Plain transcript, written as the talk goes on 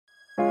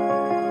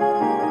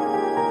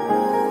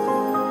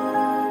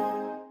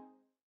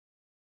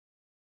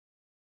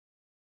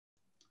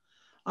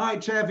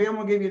right, Chaffee, I'm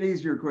going to give you an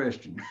easier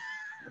question.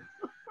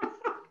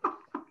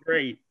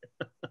 Great.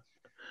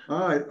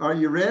 All right, are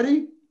you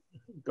ready?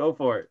 Go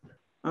for it.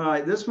 All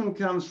right, this one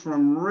comes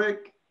from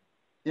Rick,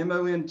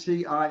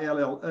 Montilla.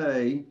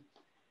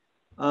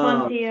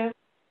 Montilla.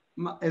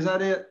 Is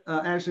that it,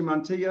 Ashley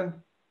Montilla?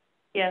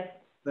 Yes.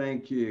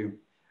 Thank you.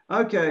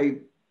 Okay,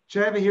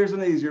 Chaffee, here's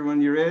an easier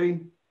one. You ready?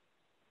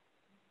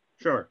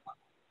 Sure.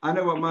 I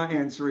know what my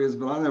answer is,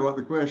 but I know what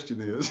the question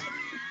is.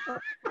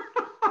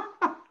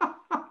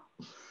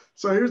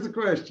 So here's the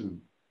question.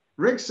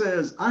 Rick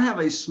says, I have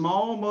a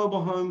small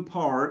mobile home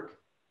park.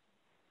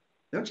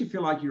 Don't you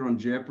feel like you're on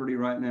Jeopardy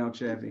right now,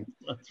 Chaffee?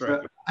 That's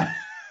right.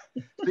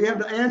 So you have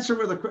to answer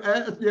with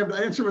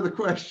a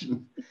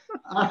question.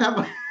 I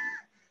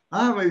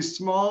have a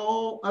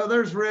small, oh,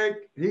 there's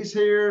Rick. He's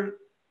here.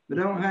 They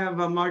don't have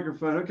a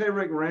microphone. Okay,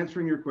 Rick, we're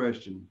answering your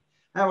question.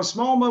 I have a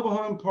small mobile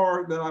home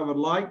park that I would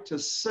like to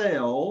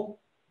sell,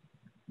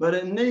 but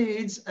it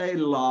needs a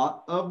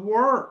lot of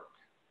work.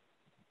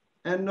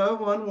 And no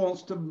one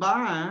wants to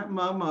buy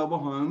my mobile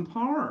home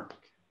park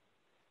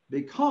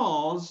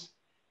because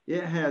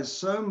it has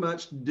so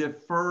much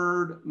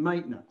deferred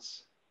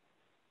maintenance.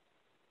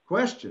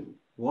 Question,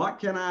 what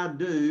can I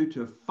do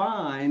to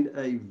find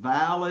a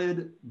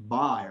valid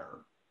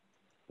buyer?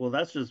 Well,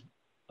 that's just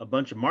a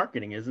bunch of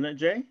marketing, isn't it,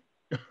 Jay?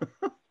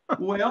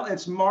 Well,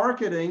 it's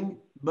marketing,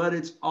 but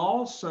it's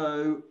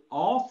also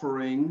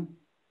offering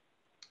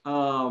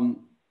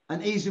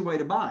an easy way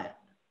to buy it,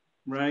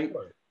 right?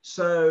 Sure.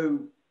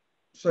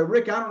 So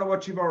Rick, I don't know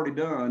what you've already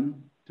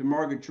done to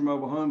market your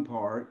mobile home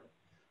park,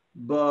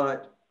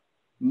 but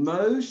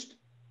most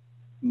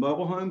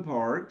mobile home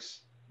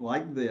parks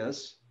like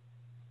this,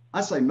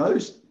 I say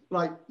most,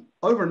 like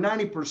over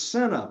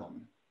 90% of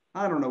them,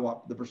 I don't know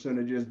what the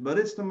percentage is, but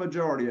it's the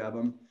majority of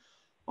them,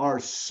 are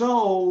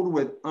sold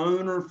with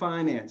owner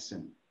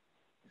financing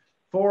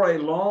for a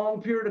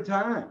long period of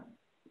time,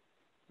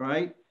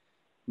 right?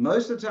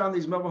 Most of the time,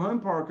 these mobile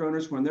home park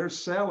owners, when they're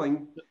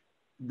selling,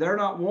 they're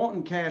not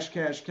wanting cash.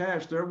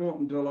 They're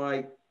wanting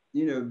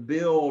to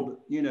build,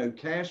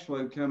 cash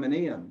flow coming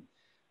in.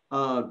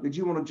 Did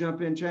you want to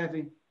jump in,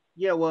 Chaffee?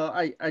 Yeah, well,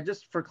 I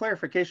just, for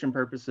clarification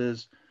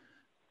purposes,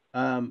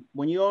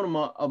 when you own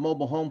a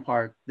mobile home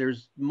park,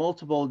 there's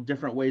multiple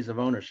different ways of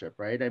ownership,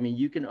 right? I mean,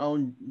 you can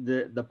own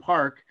the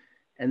park,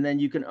 and then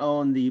you can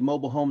own the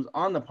mobile homes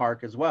on the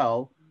park as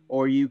well,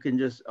 or you can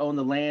just own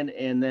the land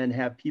and then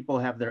have people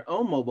have their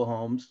own mobile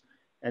homes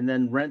and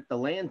then rent the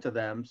land to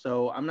them.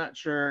 So I'm not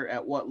sure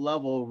at what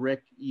level,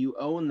 Rick, you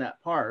own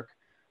that park,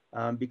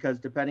 because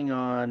depending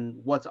on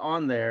what's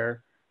on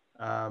there,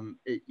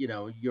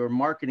 your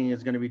marketing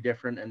is going to be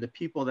different, and the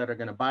people that are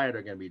going to buy it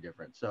are going to be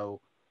different. So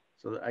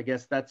I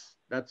guess that's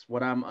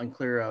what I'm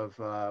unclear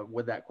of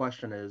with that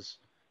question is,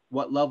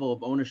 what level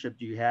of ownership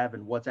do you have,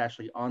 and what's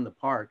actually on the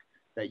park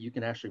that you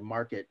can actually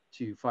market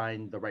to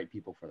find the right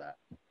people for that?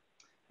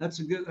 That's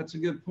a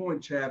good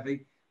point,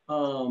 Chaffee.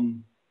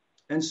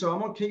 And so I'm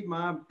going to keep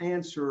my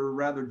answer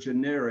rather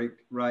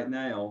generic right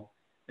now,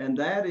 and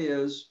that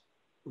is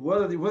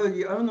whether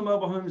you own the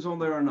mobile homes on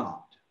there or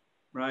not,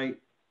 right?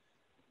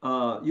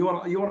 You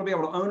want to be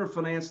able to owner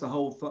finance the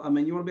whole thing. I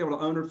mean, you want to be able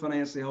to owner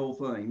finance the whole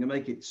thing to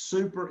make it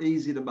super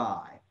easy to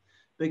buy,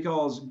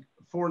 because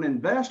for an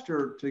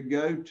investor to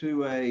go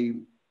to a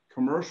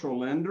commercial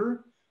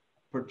lender,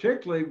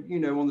 particularly,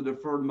 on the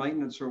deferred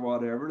maintenance or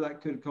whatever, that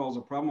could cause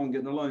a problem on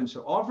getting a loan.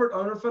 So offer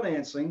owner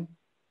financing,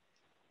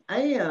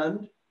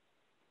 and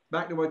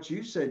back to what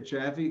you said,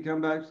 Chaffee, it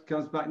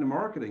comes back to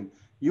marketing.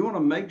 You want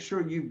to make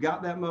sure you've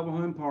got that mobile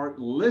home park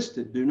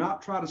listed. Do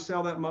not try to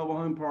sell that mobile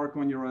home park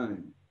on your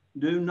own.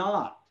 Do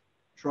not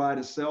try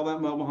to sell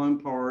that mobile home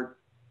park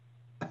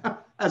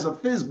as a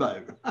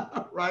FSBO,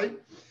 right?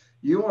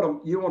 You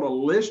want to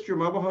list your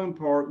mobile home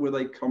park with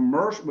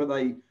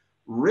a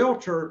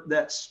realtor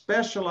that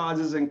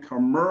specializes in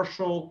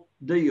commercial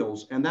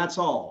deals, and that's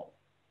all.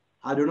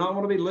 I do not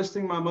want to be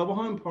listing my mobile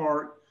home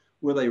park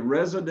with a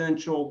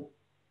residential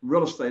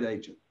real estate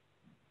agent.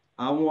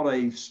 I want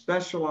a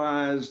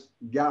specialized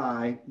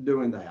guy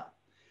doing that.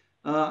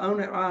 Own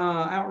it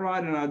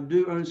outright, and I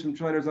do own some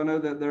trailers. I know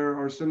that there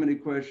are so many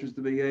questions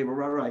to be able,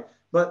 right.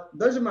 But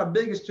those are my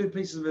biggest two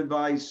pieces of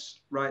advice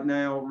right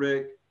now,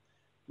 Rick.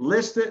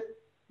 List it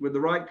with the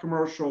right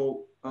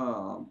commercial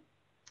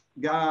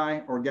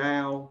guy or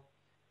gal,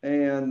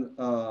 and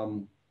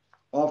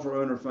offer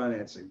owner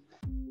financing.